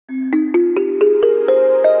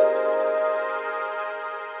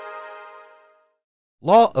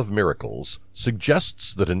law of miracles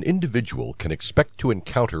suggests that an individual can expect to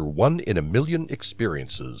encounter 1 in a million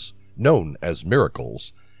experiences, known as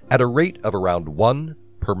miracles, at a rate of around 1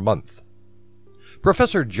 per month.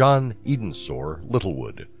 Professor John Edensor,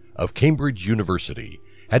 Littlewood, of Cambridge University,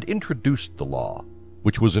 had introduced the law,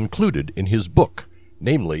 which was included in his book,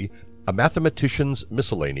 namely A Mathematician's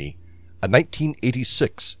Miscellany, a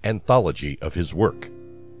 1986 anthology of his work.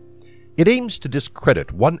 It aims to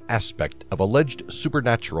discredit one aspect of alleged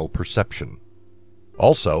supernatural perception.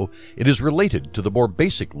 Also, it is related to the more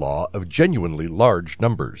basic law of genuinely large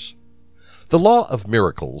numbers. The law of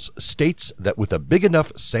miracles states that with a big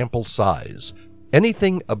enough sample size,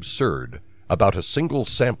 anything absurd about a single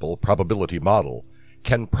sample probability model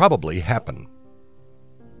can probably happen.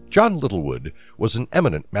 John Littlewood was an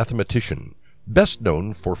eminent mathematician, best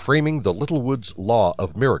known for framing the Littlewoods Law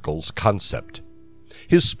of Miracles concept.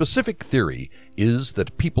 His specific theory is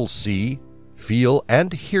that people see, feel,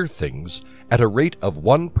 and hear things at a rate of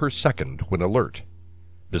 1 per second when alert.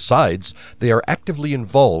 Besides, they are actively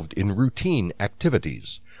involved in routine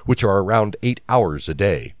activities, which are around 8 hours a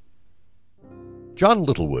day. John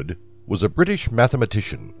Littlewood was a British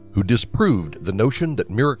mathematician who disproved the notion that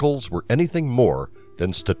miracles were anything more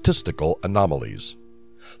than statistical anomalies.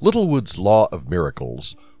 Littlewood's Law of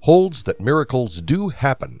Miracles holds that miracles do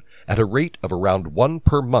happen at a rate of around 1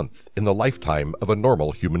 per month in the lifetime of a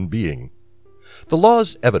normal human being. The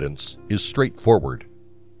law's evidence is straightforward.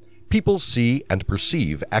 People see and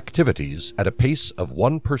perceive activities at a pace of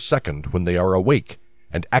 1 per second when they are awake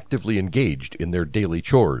and actively engaged in their daily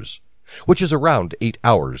chores, which is around 8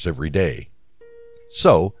 hours every day.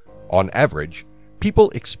 So, on average, people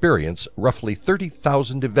experience roughly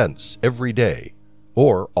 30,000 events every day,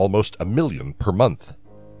 or almost 1 million per month.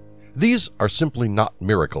 These are simply not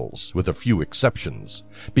miracles, with a few exceptions,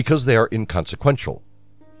 because they are inconsequential.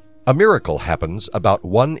 A miracle happens about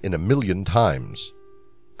 1 in a million times.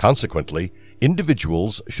 Consequently,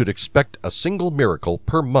 individuals should expect a single miracle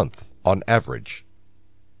per month on average.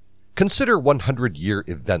 Consider 100-year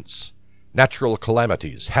events, natural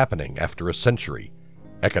calamities happening after a century,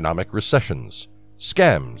 economic recessions,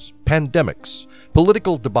 scams, pandemics,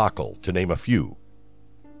 political debacle, to name a few.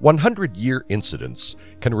 100-year incidents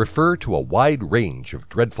can refer to a wide range of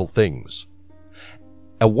dreadful things.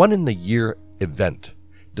 A one-in-the-year event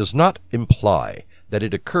does not imply that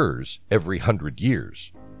it occurs every 100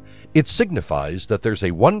 years. It signifies that there's a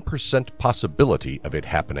 1% possibility of it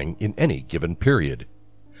happening in any given period.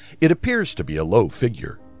 It appears to be a low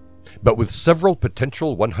figure, but with several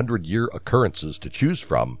potential 100-year occurrences to choose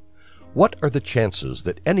from, what are the chances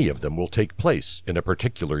that any of them will take place in a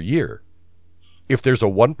particular year? If there's a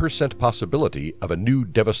 1% possibility of a new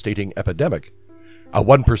devastating epidemic, a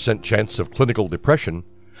 1% chance of clinical depression,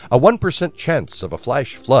 a 1% chance of a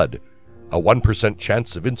flash flood, a 1%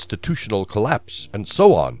 chance of institutional collapse, and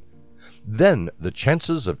so on, then the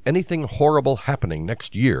chances of anything horrible happening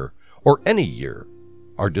next year, or any year,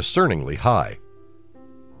 are discerningly high.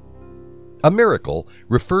 A miracle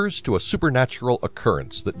refers to a supernatural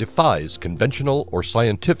occurrence that defies conventional or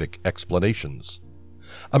scientific explanations.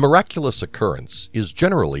 A miraculous occurrence is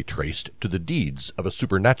generally traced to the deeds of a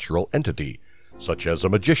supernatural entity, such as a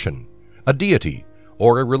magician, a deity,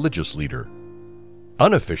 or a religious leader.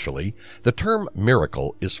 Unofficially, the term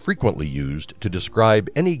miracle is frequently used to describe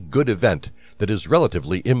any good event that is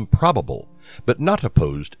relatively improbable, but not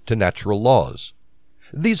opposed to natural laws.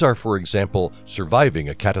 These are, for example, surviving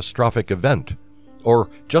a catastrophic event, or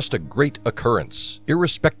just a great occurrence,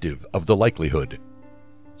 irrespective of the likelihood.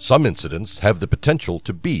 Some incidents have the potential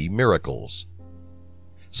to be miracles.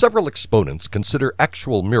 Several exponents consider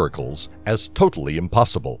actual miracles as totally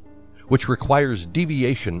impossible, which requires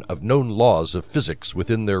deviation of known laws of physics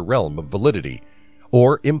within their realm of validity,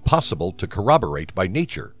 or impossible to corroborate by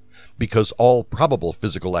nature, because all probable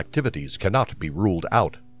physical activities cannot be ruled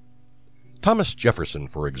out. Thomas Jefferson,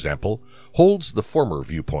 for example, holds the former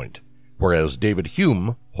viewpoint, whereas David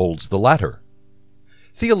Hume holds the latter.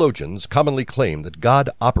 Theologians commonly claim that God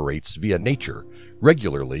operates via nature,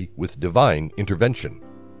 regularly with divine intervention.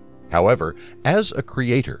 However, as a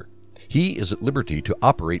creator, he is at liberty to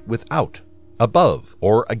operate without, above,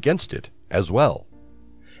 or against it as well.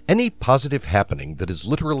 Any positive happening that is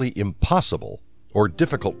literally impossible or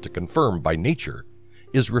difficult to confirm by nature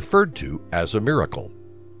is referred to as a miracle.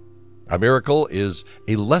 A miracle is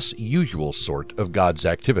a less usual sort of God's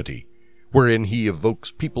activity, wherein he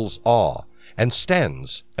evokes people's awe and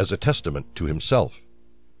stands as a testament to himself.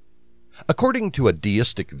 According to a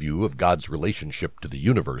deistic view of God's relationship to the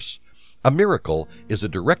universe, a miracle is a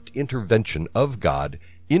direct intervention of God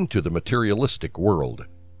into the materialistic world.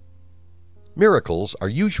 Miracles are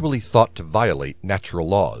usually thought to violate natural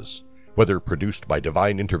laws, whether produced by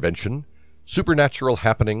divine intervention, supernatural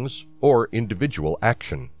happenings, or individual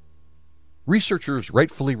action. Researchers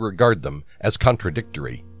rightfully regard them as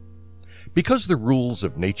contradictory. Because the rules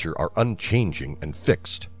of nature are unchanging and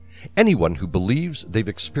fixed, anyone who believes they've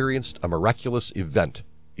experienced a miraculous event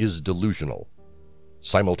is delusional.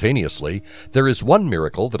 Simultaneously, there is one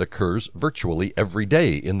miracle that occurs virtually every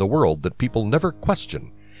day in the world that people never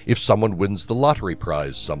question if someone wins the lottery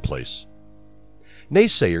prize someplace.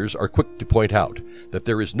 Naysayers are quick to point out that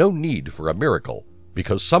there is no need for a miracle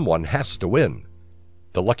because someone has to win.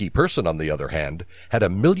 The lucky person, on the other hand, had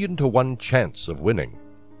 1,000,000 to 1 chance of winning.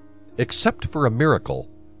 Except for a miracle,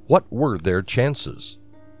 what were their chances?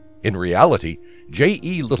 In reality,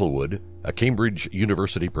 J.E. Littlewood, a Cambridge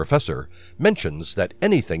University professor, mentions that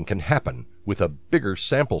anything can happen with a bigger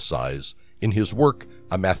sample size in his work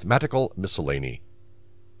A Mathematical Miscellany.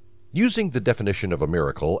 Using the definition of a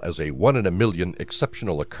miracle as a 1 in a million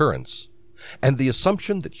exceptional occurrence, and the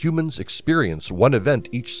assumption that humans experience one event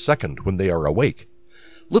each second when they are awake,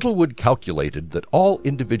 Littlewood calculated that all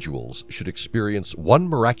individuals should experience one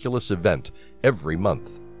miraculous event every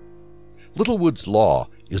month. Littlewood's Law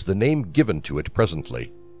is the name given to it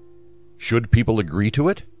presently. Should people agree to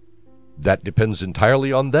it? That depends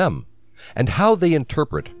entirely on them, and how they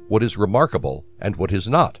interpret what is remarkable and what is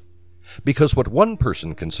not, because what one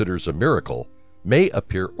person considers a miracle may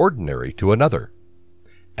appear ordinary to another.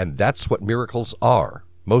 And that's what miracles are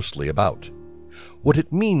mostly about, what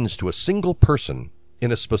it means to a single person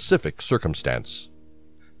in a specific circumstance.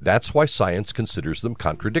 That's why science considers them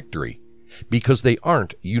contradictory, because they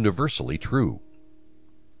aren't universally true.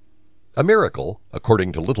 A miracle,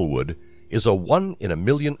 according to Littlewood, is a 1 in a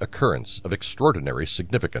million occurrence of extraordinary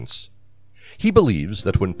significance. He believes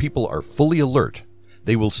that when people are fully alert,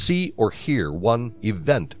 they will see or hear one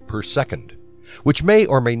event per second, which may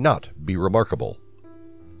or may not be remarkable.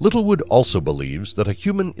 Littlewood also believes that a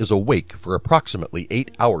human is awake for approximately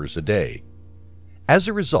 8 hours a day. As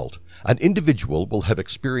a result, an individual will have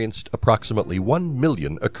experienced approximately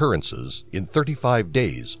 1,000,000 occurrences in 35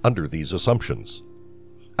 days under these assumptions.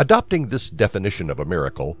 Adopting this definition of a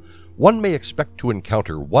miracle, one may expect to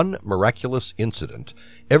encounter one miraculous incident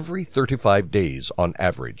every 35 days on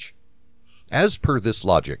average. As per this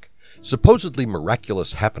logic, supposedly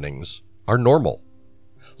miraculous happenings are normal.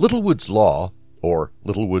 Littlewood's Law, or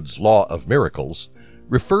Littlewoods Law of Miracles,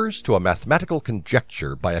 refers to a mathematical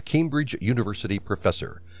conjecture by a Cambridge University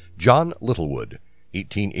professor, John Littlewood,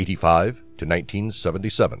 1885 to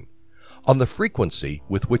 1977, on the frequency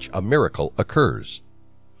with which a miracle occurs.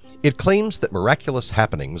 It claims that miraculous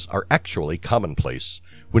happenings are actually commonplace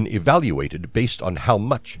when evaluated based on how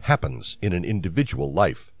much happens in an individual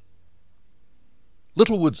life.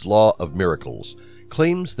 Littlewood's Law of Miracles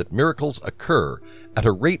claims that miracles occur at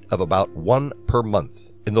a rate of about 1 per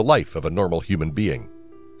month in the life of a normal human being.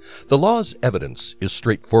 The law's evidence is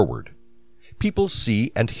straightforward. People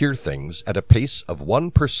see and hear things at a pace of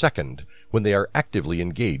 1 per second when they are actively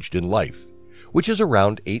engaged in life, which is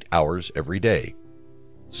around 8 hours every day.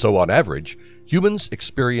 So on average, humans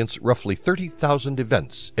experience roughly 30,000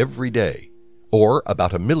 events every day, or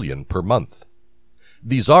about 1,000,000 per month.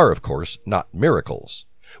 These are, of course, not miracles,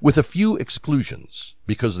 with a few exclusions,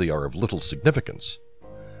 because they are of little significance.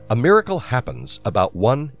 A miracle happens about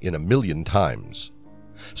 1 in a million times.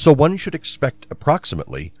 So one should expect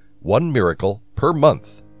approximately 1 miracle per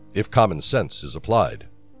month, if common sense is applied.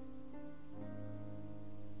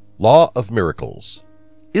 Law of Miracles.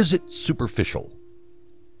 Is it superficial?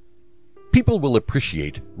 People will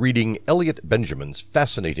appreciate reading Elliot Benjamin's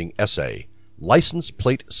fascinating essay, License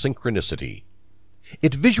Plate Synchronicity.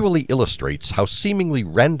 It visually illustrates how seemingly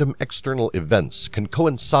random external events can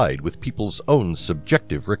coincide with people's own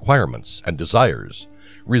subjective requirements and desires,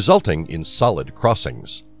 resulting in solid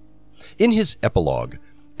crossings. In his epilogue,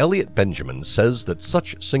 Elliot Benjamin says that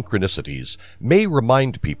such synchronicities may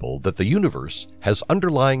remind people that the universe has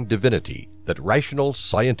underlying divinity that rational,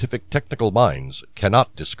 scientific, technical minds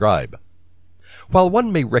cannot describe. While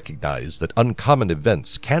one may recognize that uncommon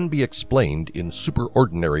events can be explained in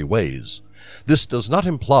superordinary ways, this does not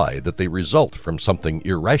imply that they result from something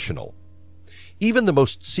irrational. Even the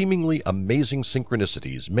most seemingly amazing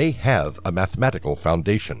synchronicities may have a mathematical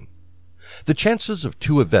foundation. The chances of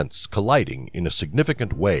two events colliding in a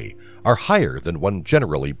significant way are higher than one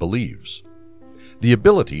generally believes. The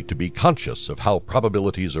ability to be conscious of how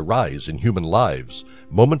probabilities arise in human lives,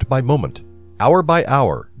 moment by moment, hour by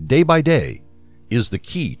hour, day by day, is the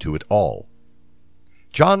key to it all.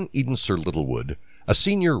 John Edensor Littlewood, a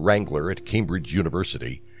senior wrangler at Cambridge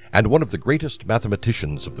University and one of the greatest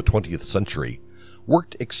mathematicians of the 20th century,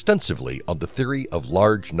 worked extensively on the theory of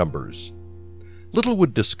large numbers.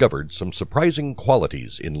 Littlewood discovered some surprising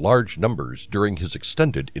qualities in large numbers during his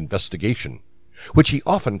extended investigation, which he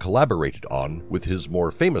often collaborated on with his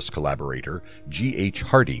more famous collaborator, G.H.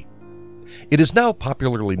 Hardy. It is now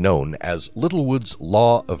popularly known as Littlewood's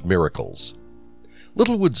Law of Miracles.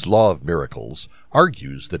 Littlewood's Law of Miracles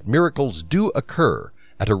argues that miracles do occur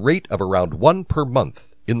at a rate of around 1 per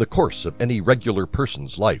month in the course of any regular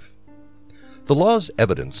person's life. The law's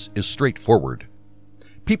evidence is straightforward.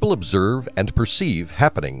 People observe and perceive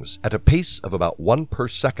happenings at a pace of about 1 per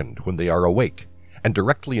second when they are awake and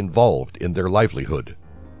directly involved in their livelihood.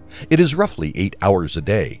 It is roughly 8 hours a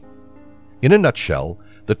day. In a nutshell,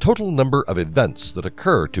 the total number of events that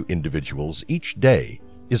occur to individuals each day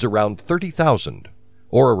is around 30,000,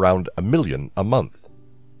 or around 1 million a month.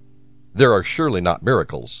 There are surely not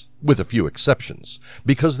miracles, with a few exceptions,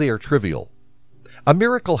 because they are trivial. A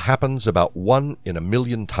miracle happens about 1 in 1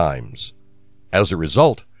 million times. As a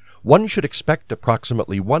result, one should expect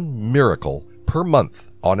approximately 1 miracle per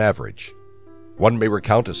month on average. One may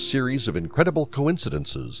recount a series of incredible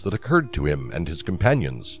coincidences that occurred to him and his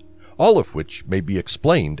companions, all of which may be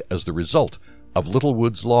explained as the result of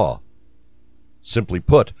Littlewood's Law. Simply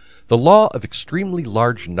put, the law of extremely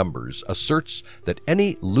large numbers asserts that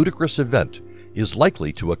any ludicrous event is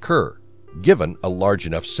likely to occur, given a large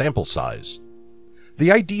enough sample size.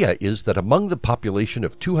 The idea is that among the population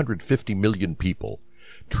of 250 million people,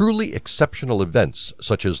 truly exceptional events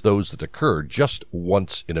such as those that occur just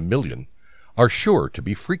once in 1 million are sure to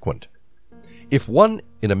be frequent. If 1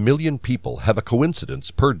 in 1 million people have a coincidence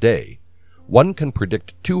per day, one can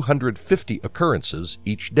predict 250 occurrences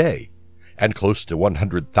each day, and close to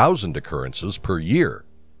 100,000 occurrences per year.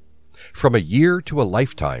 From a year to a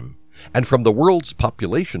lifetime, and from the world's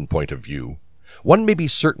population point of view, one may be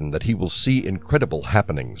certain that he will see incredible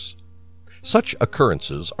happenings. Such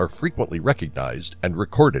occurrences are frequently recognized and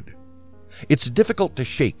recorded. It's difficult to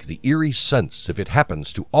shake the eerie sense if it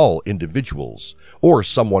happens to all individuals, or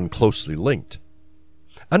someone closely linked.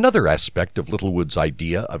 Another aspect of Littlewood's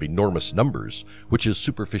idea of enormous numbers, which is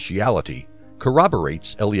superficiality,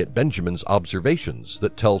 corroborates Elliot Benjamin's observations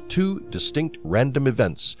that tell 2 distinct random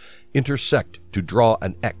events intersect to draw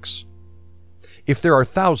an X. If there are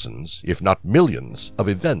thousands, if not millions, of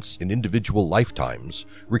events in individual lifetimes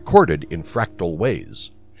recorded in fractal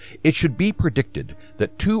ways, it should be predicted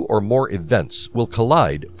that 2 or more events will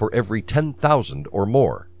collide for every 10,000 or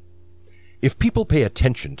more. If people pay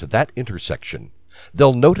attention to that intersection,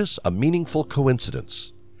 they'll notice a meaningful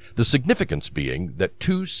coincidence, the significance being that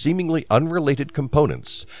 2 seemingly unrelated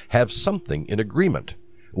components have something in agreement,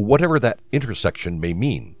 whatever that intersection may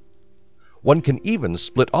mean. One can even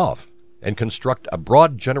split off and construct a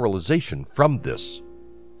broad generalization from this.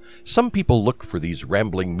 Some people look for these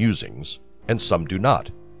rambling musings, and some do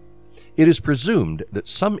not. It is presumed that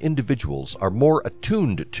some individuals are more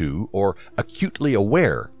attuned to or acutely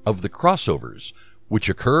aware of the crossovers which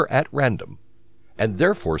occur at random, and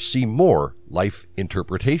therefore see more life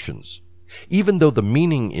interpretations, even though the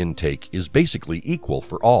meaning intake is basically equal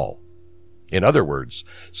for all. In other words,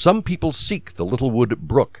 some people seek the Littlewood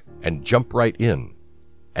brook and jump right in,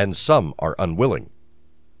 and some are unwilling.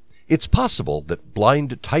 It's possible that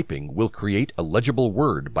blind typing will create a legible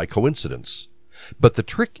word by coincidence, but the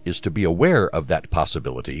trick is to be aware of that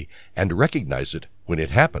possibility and recognize it when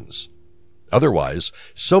it happens. Otherwise,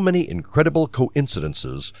 so many incredible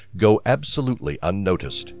coincidences go absolutely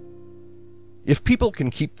unnoticed. If people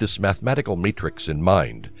can keep this mathematical matrix in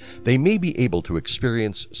mind, they may be able to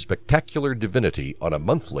experience spectacular divinity on a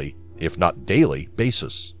monthly, if not daily,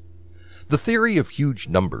 basis. The theory of huge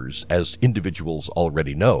numbers, as individuals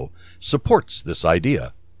already know, supports this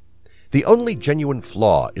idea. The only genuine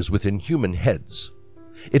flaw is within human heads.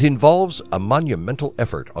 It involves a monumental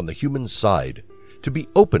effort on the human side to be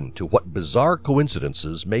open to what bizarre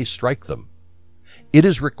coincidences may strike them. It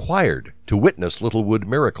is required to witness Littlewood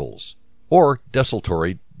miracles, or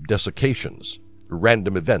desultory desiccations,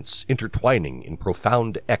 random events intertwining in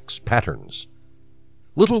profound X patterns.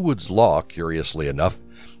 Littlewood's law, curiously enough,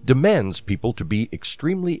 demands people to be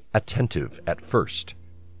extremely attentive at first.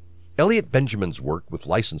 Elliot Benjamin's work with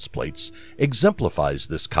license plates exemplifies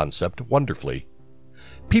this concept wonderfully.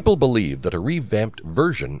 People believe that a revamped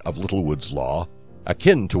version of Littlewood's law,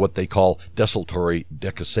 akin to what they call desultory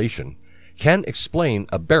decussation, can explain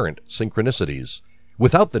aberrant synchronicities,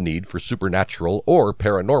 without the need for supernatural or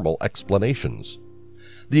paranormal explanations.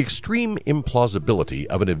 The extreme implausibility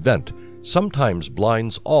of an event sometimes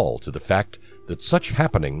blinds all to the fact that such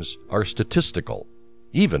happenings are statistical,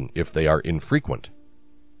 even if they are infrequent.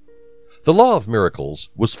 The Law of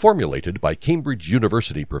Miracles was formulated by Cambridge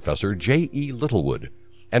University professor J.E. Littlewood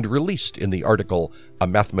and released in the article A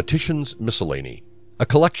Mathematician's Miscellany, a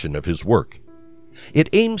collection of his work. It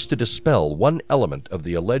aims to dispel one element of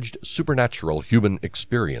the alleged supernatural human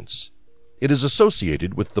experience. It is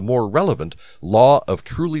associated with the more relevant law of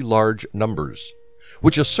truly large numbers,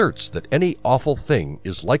 which asserts that any awful thing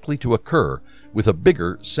is likely to occur with a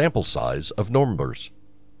bigger sample size of numbers.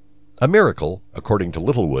 A miracle, according to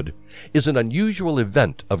Littlewood, is an unusual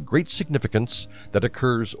event of great significance that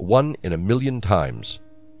occurs 1 in a million times.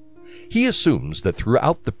 He assumes that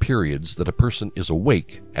throughout the periods that a person is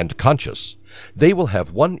awake and conscious, they will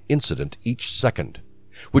have one incident each second,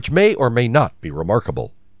 which may or may not be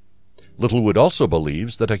remarkable. Littlewood also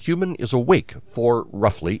believes that a human is awake for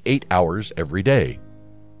roughly 8 hours every day.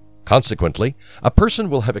 Consequently, a person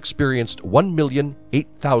will have experienced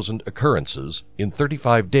 1,008,000 occurrences in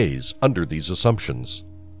 35 days under these assumptions.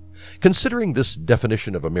 Considering this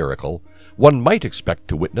definition of a miracle, one might expect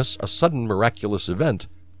to witness a sudden miraculous event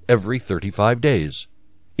every 35 days,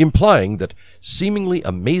 implying that seemingly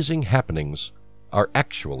amazing happenings are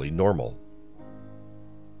actually normal.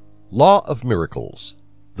 Law of Miracles,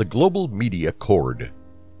 the global media chord.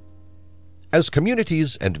 As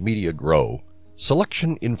communities and media grow,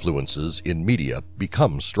 selection influences in media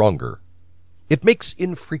become stronger. It makes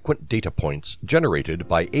infrequent data points generated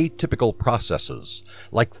by atypical processes,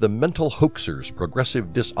 like the mental hoaxer's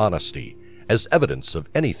progressive dishonesty, as evidence of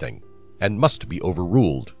anything, and must be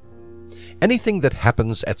overruled. Anything that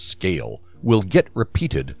happens at scale will get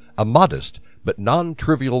repeated a modest but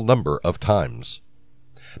non-trivial number of times.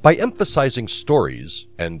 By emphasizing stories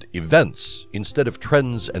and events instead of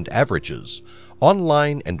trends and averages,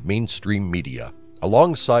 online and mainstream media,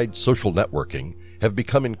 alongside social networking, have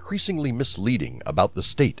become increasingly misleading about the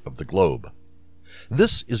state of the globe.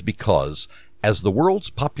 This is because, as the world's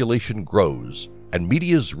population grows and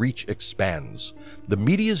media's reach expands, the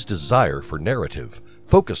media's desire for narrative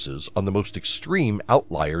focuses on the most extreme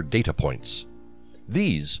outlier data points.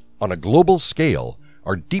 These, on a global scale,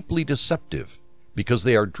 are deeply deceptive because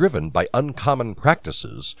they are driven by uncommon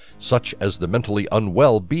practices such as the mentally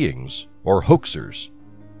unwell beings or hoaxers.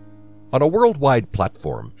 On a worldwide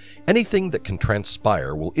platform, anything that can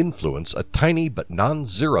transpire will influence a tiny but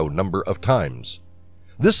non-zero number of times.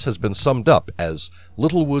 This has been summed up as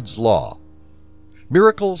Littlewoods Law.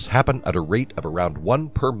 Miracles happen at a rate of around 1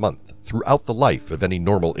 per month throughout the life of any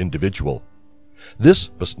normal individual.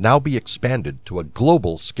 This must now be expanded to a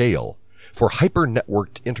global scale for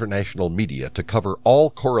hyper-networked international media to cover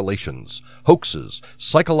all correlations, hoaxes,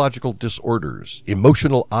 psychological disorders,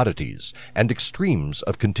 emotional oddities, and extremes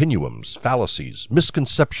of continuums, fallacies,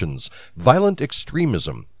 misconceptions, violent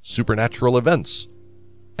extremism, supernatural events,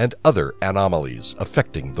 and other anomalies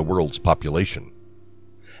affecting the world's population.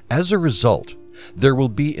 As a result, there will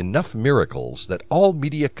be enough miracles that all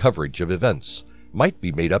media coverage of events might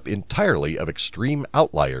be made up entirely of extreme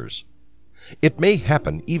outliers. It may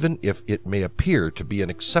happen even if it may appear to be an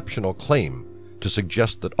exceptional claim to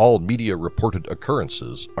suggest that all media-reported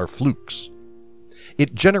occurrences are flukes.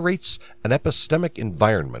 It generates an epistemic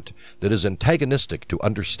environment that is antagonistic to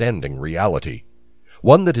understanding reality,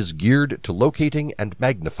 one that is geared to locating and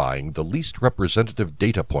magnifying the least representative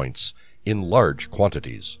data points in large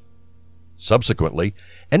quantities. Subsequently,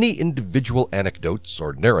 any individual anecdotes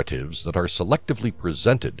or narratives that are selectively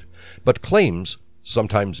presented, but claims,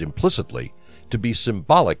 sometimes implicitly, to be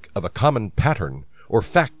symbolic of a common pattern or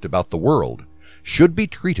fact about the world, should be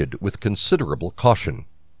treated with considerable caution.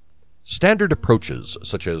 Standard approaches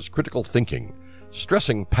such as critical thinking,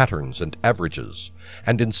 stressing patterns and averages,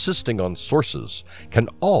 and insisting on sources can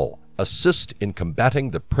all assist in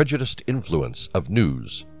combating the prejudiced influence of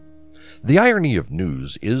news. The irony of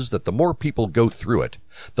news is that the more people go through it,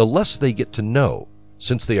 the less they get to know,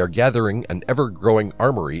 since they are gathering an ever-growing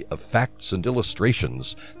armory of facts and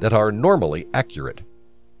illustrations that are normally accurate.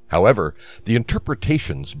 However, the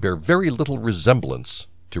interpretations bear very little resemblance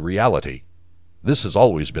to reality. This has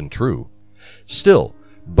always been true. Still,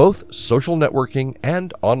 both social networking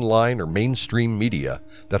and online or mainstream media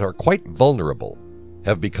that are quite vulnerable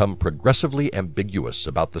have become progressively ambiguous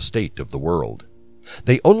about the state of the world.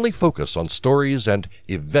 They only focus on stories and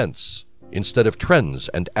events instead of trends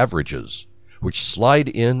and averages, which slide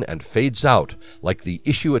in and fades out like the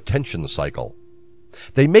issue attention cycle.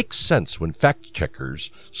 They make sense when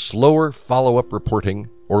fact-checkers, slower follow-up reporting,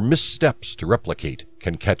 or missteps to replicate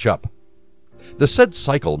can catch up. The said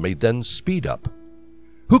cycle may then speed up.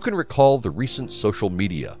 Who can recall the recent social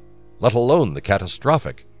media, let alone the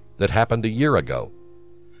catastrophic, that happened a year ago?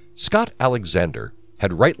 Scott Alexander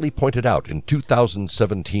had rightly pointed out in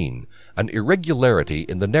 2017 an irregularity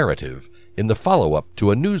in the narrative in the follow-up to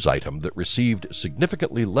a news item that received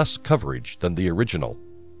significantly less coverage than the original.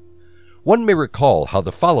 One may recall how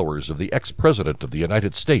the followers of the ex-president of the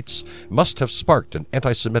United States must have sparked an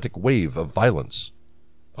anti-Semitic wave of violence.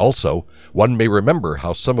 Also, one may remember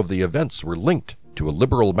how some of the events were linked to a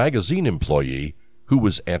liberal magazine employee who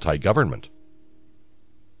was anti-government.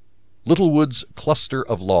 Littlewood's Cluster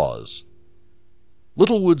of Laws.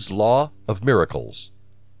 Littlewoods Law of Miracles.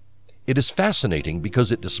 It is fascinating because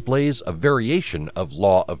it displays a variation of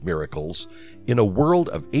Law of Miracles. In a world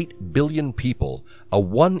of 8 billion people, a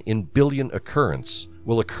 1 in billion occurrence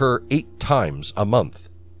will occur 8 times a month.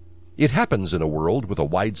 It happens in a world with a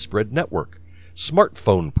widespread network,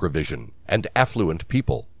 smartphone provision, and affluent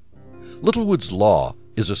people. Littlewood's Law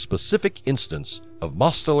is a specific instance of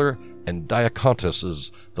Mosteller and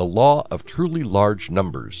Diacontis's The Law of Truly Large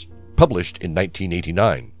Numbers, published in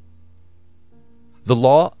 1989. The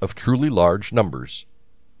Law of Truly Large Numbers.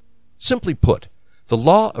 Simply put, the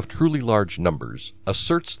Law of Truly Large Numbers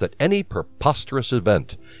asserts that any preposterous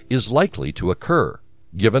event is likely to occur,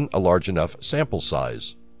 given a large enough sample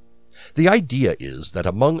size. The idea is that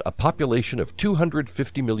among a population of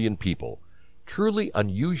 250 million people, truly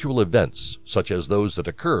unusual events, such as those that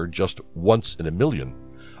occur just once in a million,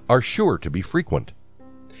 are sure to be frequent.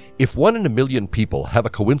 If 1 in a million people have a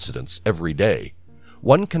coincidence every day,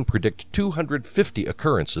 one can predict 250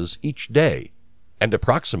 occurrences each day, and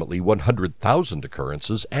approximately 100,000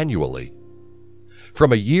 occurrences annually.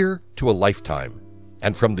 From a year to a lifetime,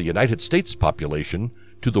 and from the United States population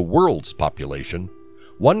to the world's population,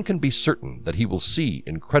 one can be certain that he will see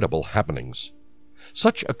incredible happenings.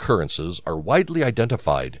 Such occurrences are widely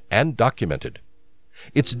identified and documented.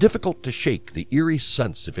 It's difficult to shake the eerie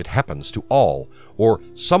sense if it happens to all or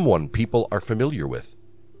someone people are familiar with.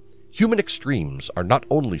 Human extremes are not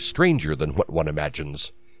only stranger than what one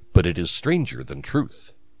imagines, but it is stranger than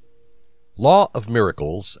truth. Law of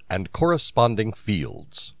Miracles and Corresponding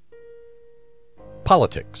Fields.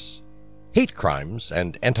 Politics. Hate crimes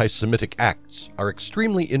and anti-Semitic acts are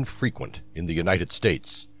extremely infrequent in the United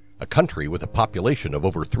States, a country with a population of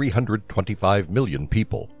over 325 million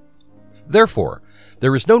people. Therefore,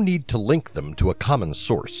 there is no need to link them to a common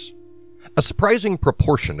source. A surprising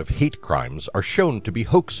proportion of hate crimes are shown to be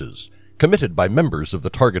hoaxes committed by members of the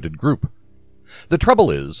targeted group. The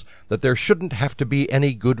trouble is that there shouldn't have to be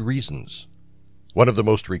any good reasons. One of the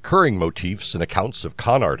most recurring motifs in accounts of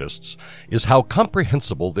con artists is how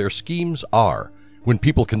comprehensible their schemes are when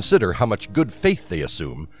people consider how much good faith they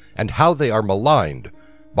assume and how they are maligned,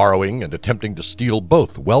 borrowing and attempting to steal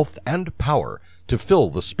both wealth and power to fill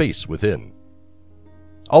the space within.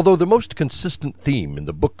 Although the most consistent theme in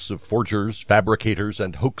the books of forgers, fabricators,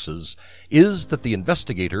 and hoaxes is that the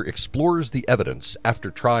investigator explores the evidence after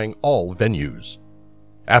trying all venues.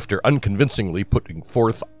 After unconvincingly putting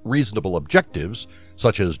forth reasonable objectives,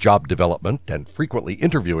 such as job development and frequently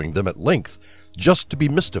interviewing them at length, just to be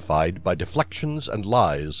mystified by deflections and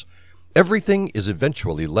lies, everything is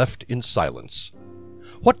eventually left in silence.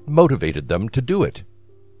 What motivated them to do it?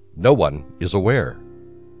 No one is aware.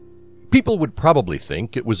 People would probably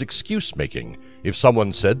think it was excuse-making if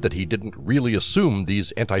someone said that he didn't really assume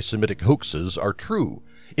these anti-Semitic hoaxes are true,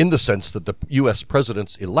 in the sense that the U.S.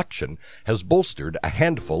 president's election has bolstered a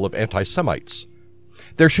handful of anti-Semites.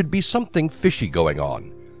 There should be something fishy going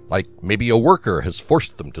on, like maybe a worker has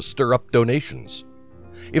forced them to stir up donations.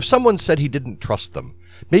 If someone said he didn't trust them,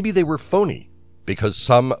 maybe they were phony, because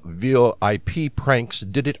some VIP pranks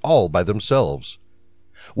did it all by themselves.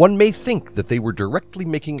 One may think that they were directly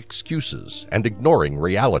making excuses and ignoring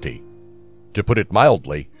reality. To put it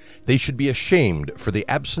mildly, they should be ashamed for the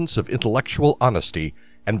absence of intellectual honesty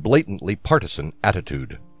and blatantly partisan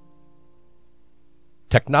attitude.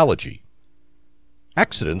 Technology.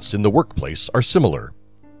 Accidents in the workplace are similar.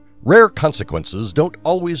 Rare consequences don't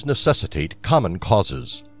always necessitate common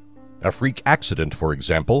causes. A freak accident, for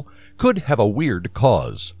example, could have a weird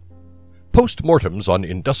cause. Post-mortems on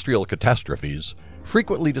industrial catastrophes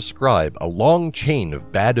frequently describe a long chain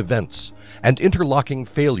of bad events and interlocking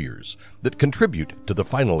failures that contribute to the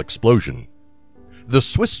final explosion. The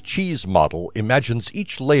Swiss cheese model imagines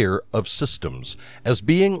each layer of systems as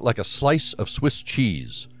being like a slice of Swiss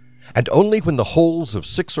cheese, and only when the holes of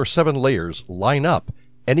 6 or 7 layers line up,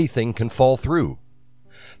 anything can fall through.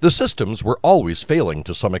 The systems were always failing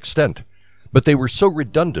to some extent, but they were so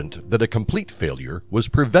redundant that a complete failure was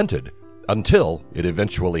prevented until it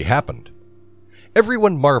eventually happened.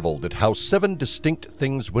 Everyone marveled at how 7 distinct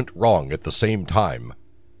things went wrong at the same time.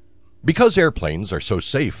 Because airplanes are so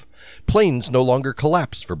safe, planes no longer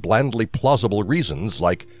collapse for blandly plausible reasons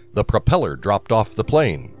like the propeller dropped off the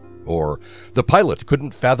plane, or the pilot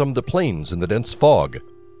couldn't fathom the planes in the dense fog.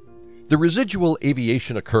 The residual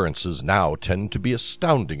aviation occurrences now tend to be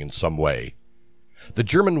astounding in some way. The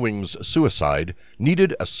Germanwings suicide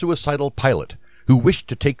needed a suicidal pilot who wished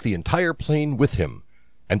to take the entire plane with him,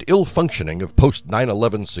 and ill-functioning of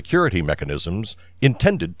post-9/11 security mechanisms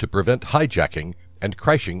intended to prevent hijacking and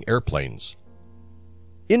crashing airplanes.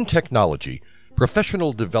 In technology,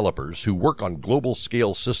 professional developers who work on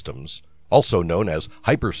global-scale systems, also known as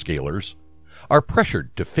hyperscalers, are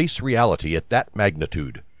pressured to face reality at that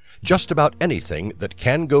magnitude. Just about anything that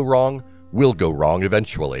can go wrong will go wrong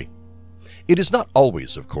eventually. It is not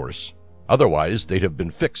always, of course. Otherwise, they'd have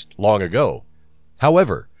been fixed long ago.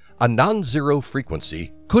 However, a non-zero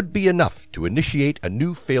frequency could be enough to initiate a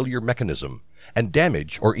new failure mechanism and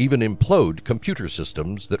damage or even implode computer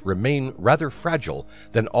systems that remain rather fragile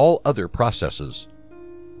than all other processes.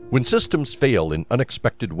 When systems fail in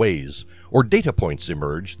unexpected ways, or data points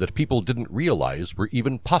emerge that people didn't realize were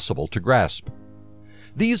even possible to grasp.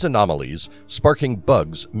 These anomalies, sparking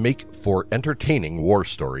bugs, make for entertaining war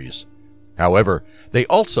stories. However, they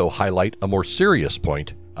also highlight a more serious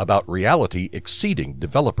point about reality exceeding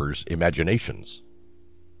developers' imaginations.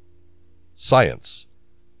 Science.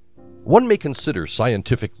 One may consider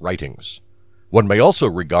scientific writings. One may also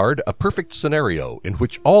regard a perfect scenario in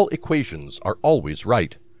which all equations are always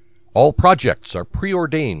right, all projects are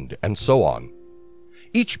preordained, and so on.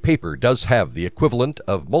 Each paper does have the equivalent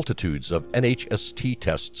of multitudes of NHST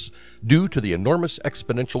tests due to the enormous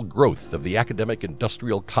exponential growth of the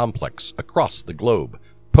academic-industrial complex across the globe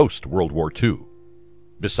post-World War II.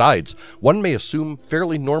 Besides, one may assume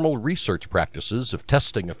fairly normal research practices of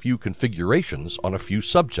testing a few configurations on a few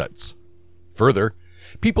subjects. Further,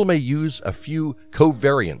 people may use a few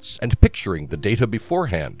covariants and picturing the data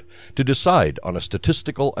beforehand to decide on a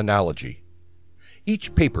statistical analogy.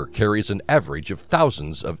 Each paper carries an average of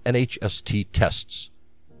thousands of NHST tests.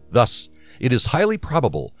 Thus, it is highly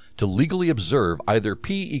probable to legally observe either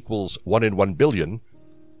p equals 1 in 1 billion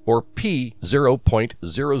or p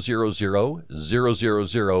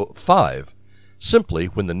 0.0000005 simply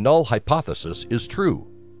when the null hypothesis is true,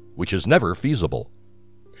 which is never feasible.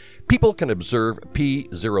 People can observe p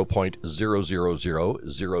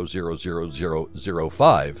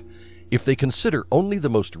 0.000000005 if they consider only the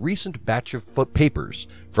most recent batch of papers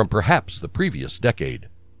from perhaps the previous decade.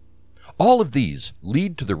 All of these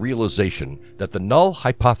lead to the realization that the null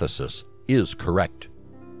hypothesis is correct.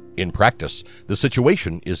 In practice, the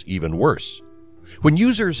situation is even worse. When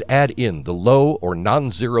users add in the low or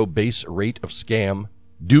non-zero base rate of scam,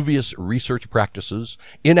 dubious research practices,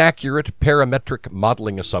 inaccurate parametric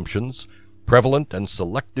modeling assumptions, prevalent and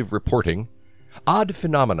selective reporting, odd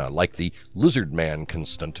phenomena like the lizard man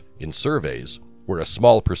constant in surveys, where a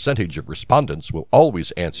small percentage of respondents will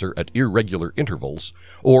always answer at irregular intervals,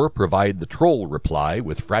 or provide the troll reply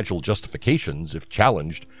with fragile justifications if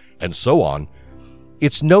challenged, and so on,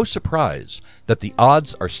 it's no surprise that the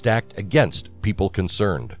odds are stacked against people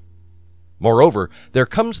concerned. Moreover, there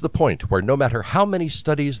comes the point where no matter how many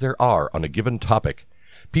studies there are on a given topic,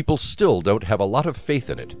 people still don't have a lot of faith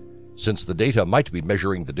in it, since the data might be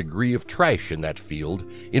measuring the degree of trash in that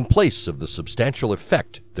field in place of the substantial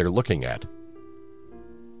effect they're looking at.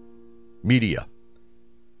 Media.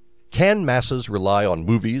 Can masses rely on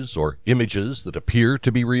movies or images that appear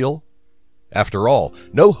to be real? After all,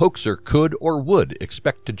 no hoaxer could or would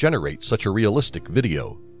expect to generate such a realistic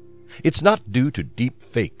video. It's not due to deep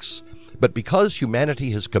fakes, but because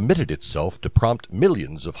humanity has committed itself to prompt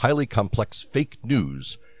millions of highly complex fake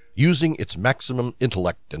news, using its maximum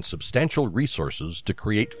intellect and substantial resources to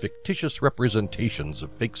create fictitious representations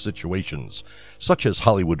of fake situations, such as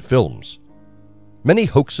Hollywood films. Many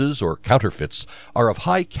hoaxes or counterfeits are of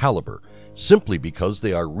high caliber simply because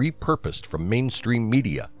they are repurposed from mainstream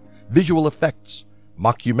media, visual effects,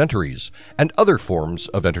 mockumentaries, and other forms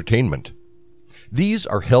of entertainment. These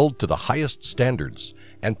are held to the highest standards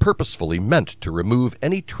and purposefully meant to remove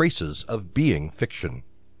any traces of being fiction.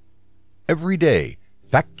 Every day,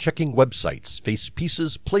 fact-checking websites face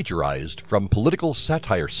pieces plagiarized from political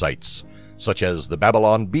satire sites, such as the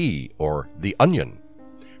Babylon Bee or The Onion,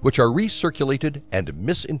 which are recirculated and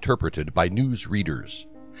misinterpreted by news readers.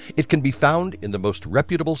 It can be found in the most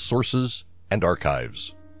reputable sources and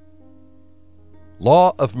archives.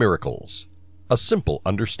 Law of Miracles. A simple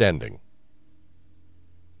understanding.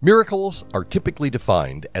 Miracles are typically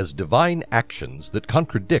defined as divine actions that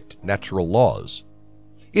contradict natural laws.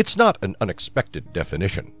 It's not an unexpected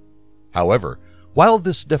definition. However, while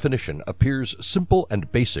this definition appears simple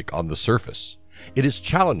and basic on the surface, it is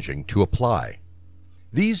challenging to apply.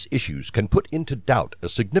 These issues can put into doubt a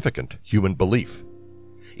significant human belief.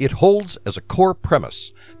 It holds as a core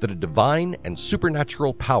premise that a divine and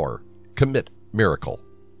supernatural power commit miracle.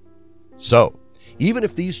 So, even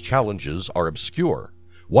if these challenges are obscure,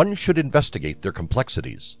 one should investigate their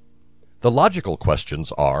complexities. The logical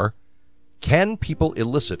questions are: can people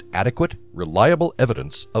elicit adequate, reliable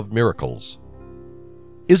evidence of miracles?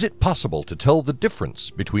 Is it possible to tell the difference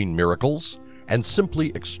between miracles and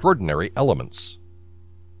simply extraordinary elements?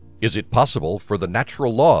 Is it possible for the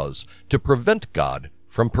natural laws to prevent God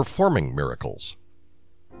from performing miracles?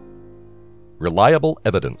 Reliable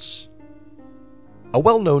evidence. A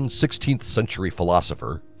well-known 16th century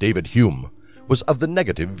philosopher, David Hume, was of the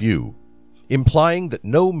negative view, implying that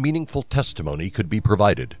no meaningful testimony could be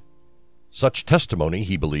provided. Such testimony,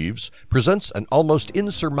 he believes, presents an almost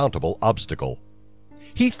insurmountable obstacle.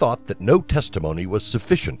 He thought that no testimony was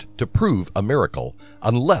sufficient to prove a miracle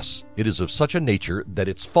unless it is of such a nature that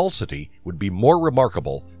its falsity would be more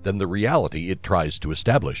remarkable than the reality it tries to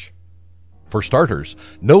establish. For starters,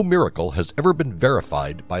 no miracle has ever been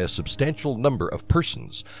verified by a substantial number of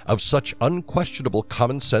persons of such unquestionable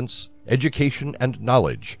common sense, education, and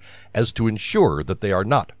knowledge as to ensure that they are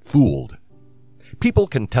not fooled. People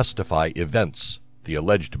can testify events, the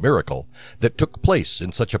alleged miracle, that took place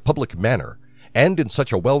in such a public manner and in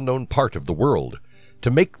such a well-known part of the world, to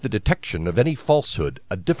make the detection of any falsehood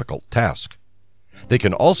a difficult task. They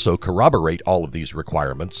can also corroborate all of these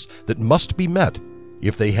requirements that must be met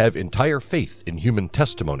if they have entire faith in human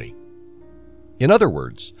testimony. In other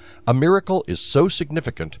words, a miracle is so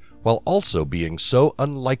significant while also being so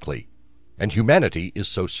unlikely, and humanity is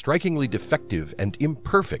so strikingly defective and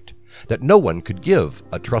imperfect that no one could give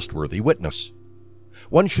a trustworthy witness.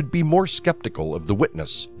 One should be more skeptical of the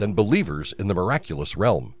witness than believers in the miraculous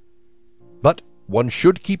realm. But one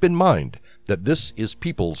should keep in mind that this is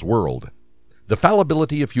people's world. The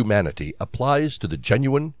fallibility of humanity applies to the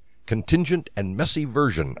genuine, contingent, and messy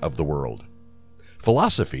version of the world.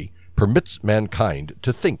 Philosophy permits mankind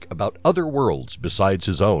to think about other worlds besides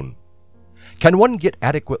his own. Can one get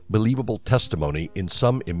adequate, believable testimony in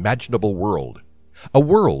some imaginable world, a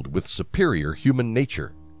world with superior human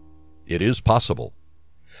nature? It is possible.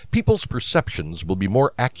 People's perceptions will be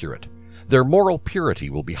more accurate, their moral purity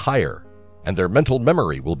will be higher, and their mental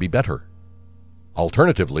memory will be better.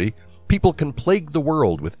 Alternatively, people can plague the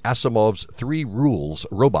world with Asimov's 3 rules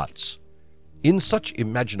robots. In such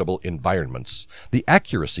imaginable environments, the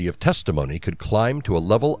accuracy of testimony could climb to a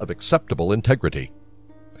level of acceptable integrity.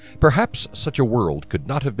 Perhaps such a world could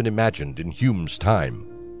not have been imagined in Hume's time.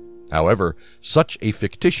 However, such a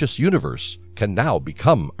fictitious universe can now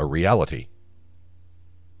become a reality.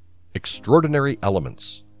 Extraordinary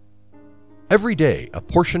elements. Every day, a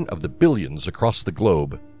portion of the billions across the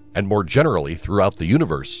globe, and more generally throughout the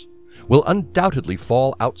universe, will undoubtedly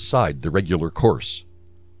fall outside the regular course.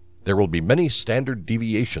 There will be many standard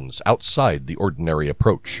deviations outside the ordinary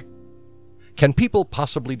approach. Can people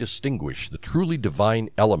possibly distinguish the truly divine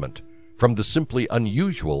element from the simply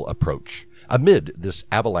unusual approach amid this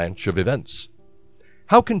avalanche of events?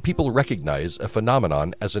 How can people recognize a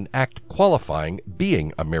phenomenon as an act qualifying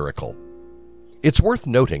being a miracle? It's worth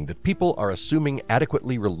noting that people are assuming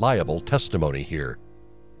adequately reliable testimony here.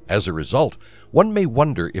 As a result, one may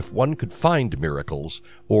wonder if one could find miracles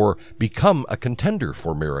or become a contender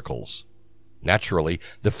for miracles. Naturally,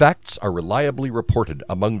 the facts are reliably reported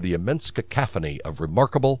among the immense cacophony of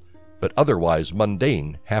remarkable, but otherwise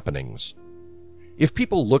mundane, happenings. If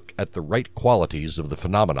people look at the right qualities of the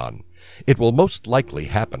phenomenon, it will most likely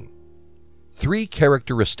happen. 3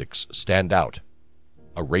 characteristics stand out: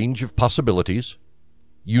 a range of possibilities,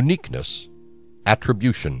 uniqueness,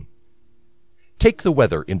 attribution. Take the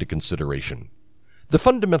weather into consideration. The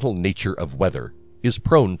fundamental nature of weather is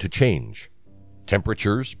prone to change.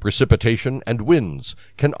 Temperatures, precipitation, and winds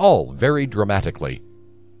can all vary dramatically.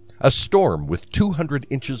 A storm with 200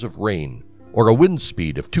 inches of rain or a wind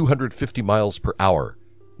speed of 250 miles per hour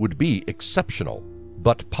would be exceptional,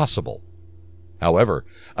 but possible. However,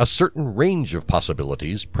 a certain range of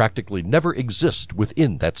possibilities practically never exist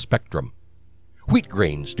within that spectrum. Wheat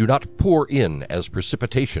grains do not pour in as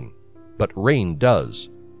precipitation, but rain does.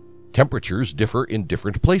 Temperatures differ in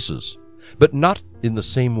different places, but not in the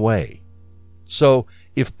same way. So,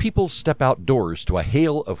 if people step outdoors to a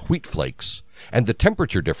hail of wheat flakes, and the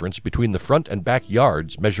temperature difference between the front and back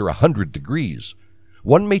yards measure 100 degrees,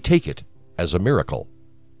 one may take it as a miracle.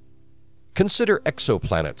 Consider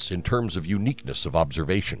exoplanets in terms of uniqueness of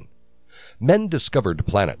observation. Men discovered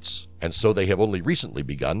planets, and so they have only recently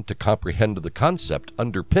begun to comprehend the concept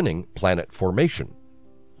underpinning planet formation.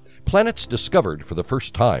 Planets discovered for the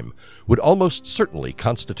first time would almost certainly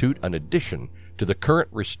constitute an addition to the current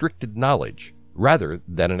restricted knowledge rather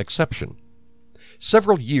than an exception.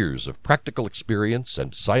 Several years of practical experience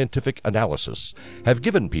and scientific analysis have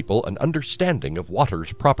given people an understanding of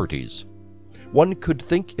water's properties. One could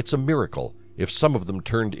think it's a miracle if some of them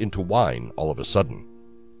turned into wine all of a sudden.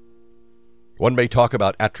 One may talk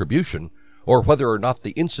about attribution, or whether or not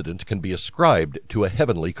the incident can be ascribed to a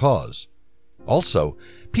heavenly cause. Also,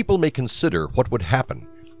 people may consider what would happen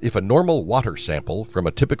if a normal water sample from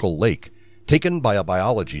a typical lake, taken by a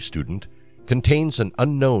biology student, contains an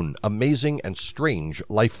unknown, amazing, and strange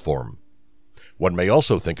life form. One may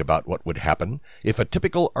also think about what would happen if a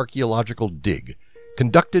typical archaeological dig,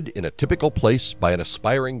 conducted in a typical place by an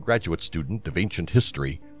aspiring graduate student of ancient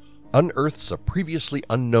history, unearths a previously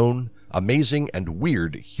unknown, amazing, and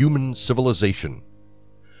weird human civilization.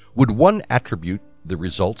 Would one attribute the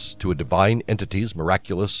results to a divine entity's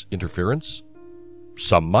miraculous interference?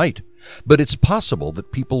 Some might, but it's possible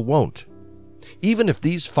that people won't. Even if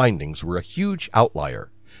these findings were a huge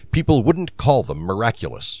outlier, people wouldn't call them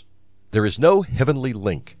miraculous. There is no heavenly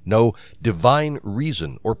link, no divine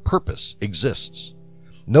reason or purpose exists.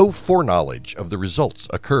 No foreknowledge of the results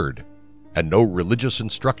occurred, and no religious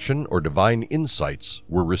instruction or divine insights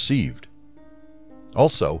were received.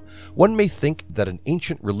 Also, one may think that an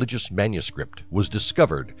ancient religious manuscript was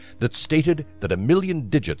discovered that stated that 1,000,000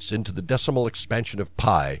 digits into the decimal expansion of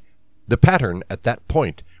pi, the pattern at that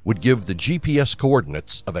point would give the GPS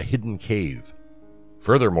coordinates of a hidden cave.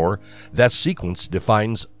 Furthermore, that sequence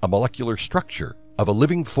defines a molecular structure of a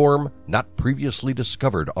living form not previously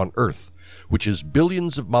discovered on Earth, which is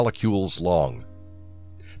billions of molecules long.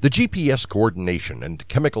 The GPS coordination and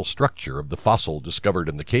chemical structure of the fossil discovered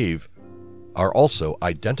in the cave are also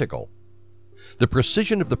identical. The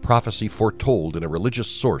precision of the prophecy foretold in a religious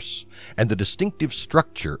source and the distinctive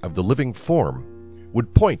structure of the living form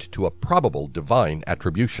would point to a probable divine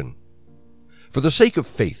attribution. For the sake of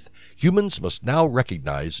faith, humans must now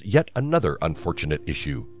recognize yet another unfortunate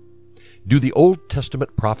issue. Do the Old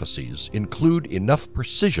Testament prophecies include enough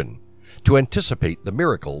precision to anticipate the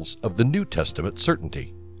miracles of the New Testament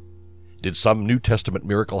certainty? Did some New Testament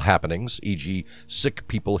miracle happenings, e.g., sick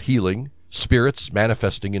people healing, spirits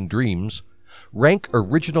manifesting in dreams, rank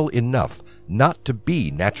original enough not to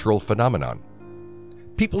be natural phenomenon?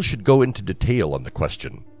 People should go into detail on the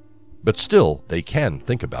question, but still they can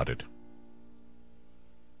think about it.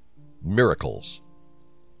 Miracles.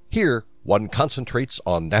 Here, one concentrates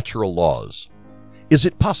on natural laws. Is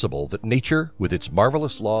it possible that nature, with its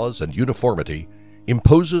marvelous laws and uniformity,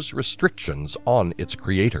 imposes restrictions on its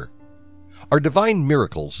creator? Are divine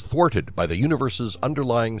miracles thwarted by the universe's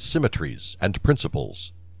underlying symmetries and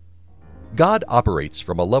principles? God operates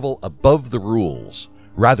from a level above the rules,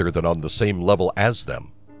 rather than on the same level as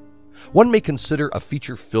them. One may consider a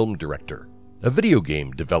feature film director, a video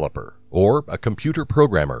game developer, or a computer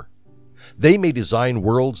programmer. They may design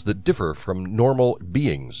worlds that differ from normal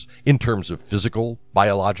beings in terms of physical,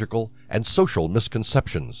 biological, and social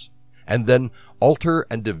misconceptions, and then alter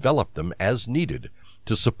and develop them as needed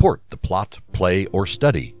to support the plot, play, or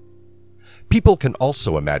study. People can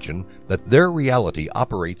also imagine that their reality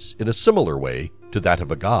operates in a similar way to that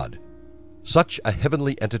of a god. Such a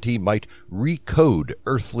heavenly entity might recode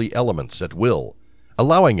earthly elements at will,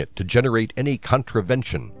 allowing it to generate any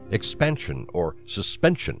contravention, expansion, or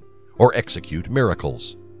suspension, or execute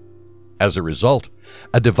miracles. As a result,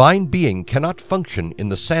 a divine being cannot function in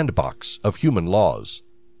the sandbox of human laws.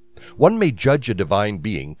 One may judge a divine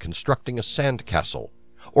being constructing a sandcastle,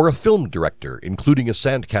 or a film director including a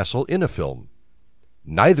sandcastle in a film.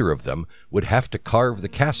 Neither of them would have to carve the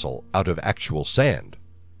castle out of actual sand.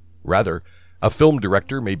 Rather, a film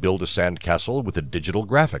director may build a sandcastle with a digital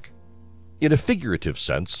graphic. In a figurative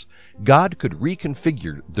sense, God could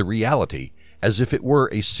reconfigure the reality as if it were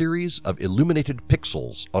a series of illuminated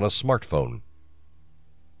pixels on a smartphone.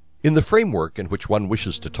 In the framework in which one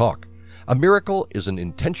wishes to talk, a miracle is an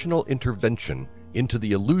intentional intervention into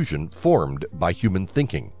the illusion formed by human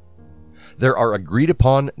thinking. There are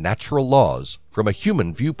agreed-upon natural laws from a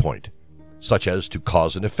human viewpoint, such as to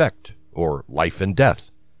cause and effect, or life and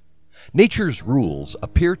death. Nature's rules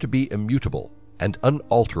appear to be immutable and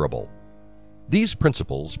unalterable. These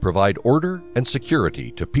principles provide order and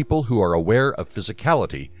security to people who are aware of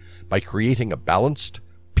physicality by creating a balanced,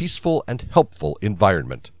 peaceful, and helpful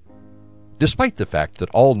environment. Despite the fact that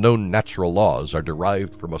all known natural laws are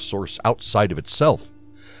derived from a source outside of itself,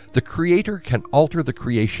 the Creator can alter the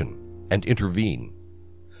creation and intervene.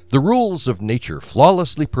 The rules of nature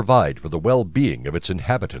flawlessly provide for the well-being of its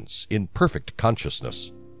inhabitants in perfect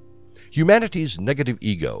consciousness. Humanity's negative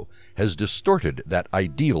ego has distorted that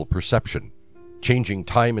ideal perception, changing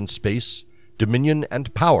time and space, dominion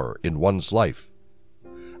and power in one's life.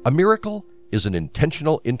 A miracle is an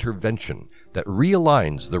intentional intervention that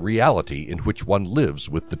realigns the reality in which one lives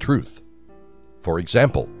with the truth. For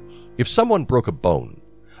example, if someone broke a bone,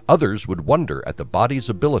 others would wonder at the body's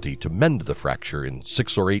ability to mend the fracture in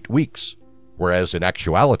 6 or 8 weeks, whereas in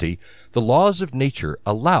actuality, the laws of nature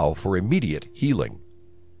allow for immediate healing.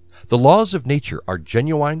 The laws of nature are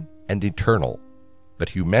genuine and eternal, but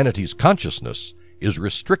humanity's consciousness is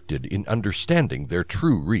restricted in understanding their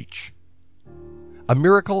true reach. A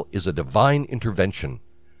miracle is a divine intervention,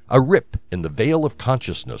 a rip in the veil of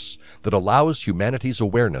consciousness that allows humanity's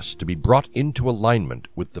awareness to be brought into alignment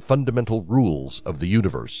with the fundamental rules of the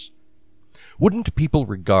universe. Wouldn't people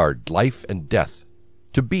regard life and death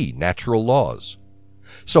to be natural laws?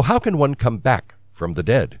 So how can one come back from the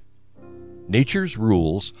dead? Nature's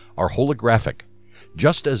rules are holographic,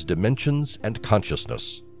 just as dimensions and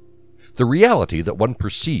consciousness. The reality that one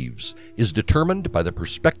perceives is determined by the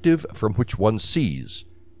perspective from which one sees,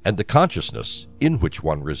 and the consciousness in which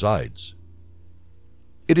one resides.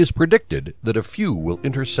 It is predicted that a few will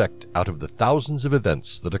intersect out of the thousands of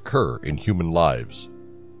events that occur in human lives.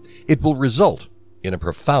 It will result in a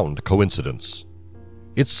profound coincidence.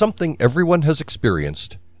 It's something everyone has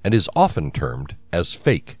experienced and is often termed as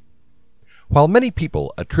fate. While many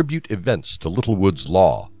people attribute events to Littlewoods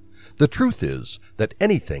Law, the truth is that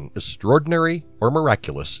anything extraordinary or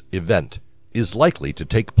miraculous event is likely to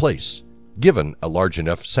take place, given a large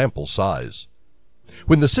enough sample size.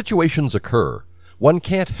 When the situations occur, one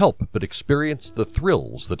can't help but experience the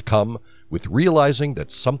thrills that come with realizing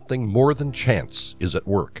that something more than chance is at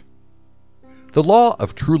work. The law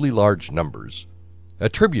of truly large numbers,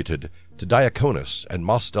 attributed to Diaconus and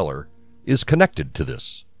Mosteller, is connected to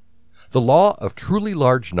this. The law of truly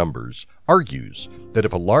large numbers argues that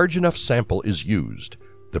if a large enough sample is used,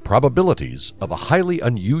 the probabilities of a highly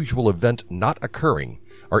unusual event not occurring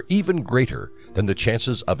are even greater than the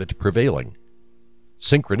chances of it prevailing.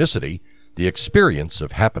 Synchronicity, the experience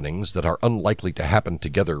of happenings that are unlikely to happen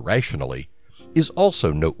together rationally, is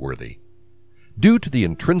also noteworthy. Due to the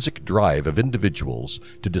intrinsic drive of individuals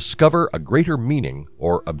to discover a greater meaning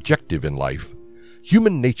or objective in life,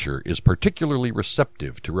 human nature is particularly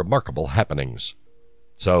receptive to remarkable happenings.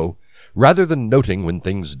 So, rather than noting when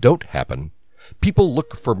things don't happen, people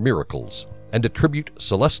look for miracles and attribute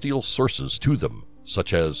celestial sources to them,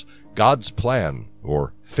 such as God's plan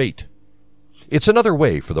or fate. It's another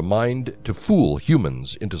way for the mind to fool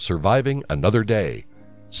humans into surviving another day,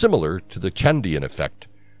 similar to the Chandian effect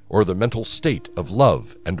or the mental state of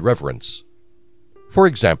love and reverence. For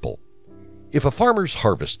example, if a farmer's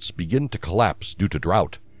harvests begin to collapse due to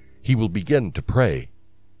drought, he will begin to pray.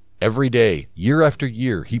 Every day, year after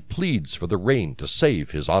year, he pleads for the rain to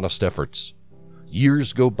save his honest efforts.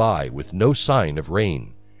 Years go by with no sign of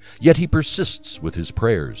rain, yet he persists with his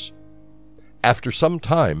prayers. After some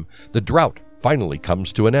time, the drought finally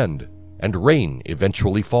comes to an end, and rain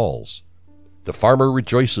eventually falls. The farmer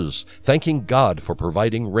rejoices, thanking God for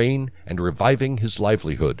providing rain and reviving his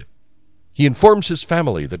livelihood. He informs his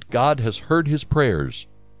family that God has heard his prayers.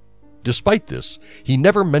 Despite this, he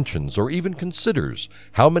never mentions or even considers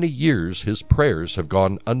how many years his prayers have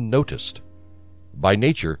gone unnoticed. By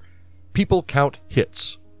nature, people count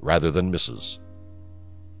hits rather than misses.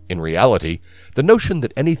 In reality, the notion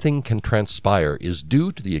that anything can transpire is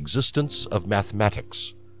due to the existence of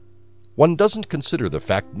mathematics. One doesn't consider the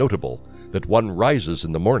fact notable that one rises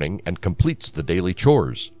in the morning and completes the daily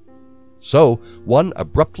chores. So, one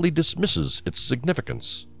abruptly dismisses its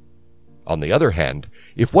significance. On the other hand,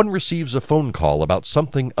 if one receives a phone call about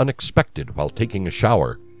something unexpected while taking a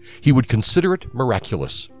shower, he would consider it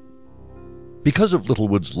miraculous. Because of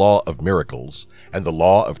Littlewood's Law of Miracles and the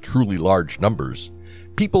law of truly large numbers,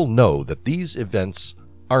 people know that these events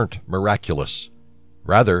aren't miraculous.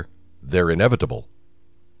 Rather, they're inevitable.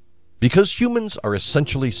 Because humans are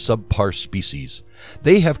essentially subpar species,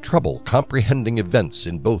 they have trouble comprehending events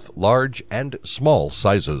in both large and small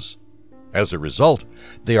sizes. As a result,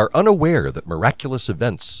 they are unaware that miraculous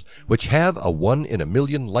events, which have a 1 in a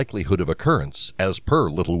million likelihood of occurrence as per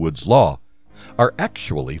Littlewood's Law, are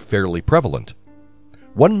actually fairly prevalent.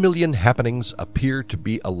 1 million happenings appear to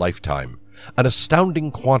be a lifetime, an astounding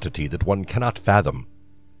quantity that one cannot fathom.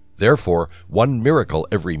 Therefore, 1 miracle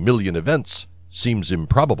every million events seems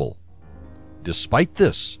improbable. Despite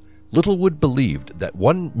this, Littlewood believed that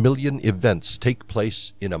 1 million events take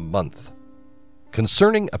place in a month.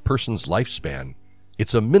 Concerning a person's lifespan,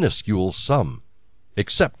 it's a minuscule sum,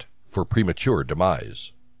 except for premature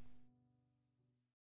demise.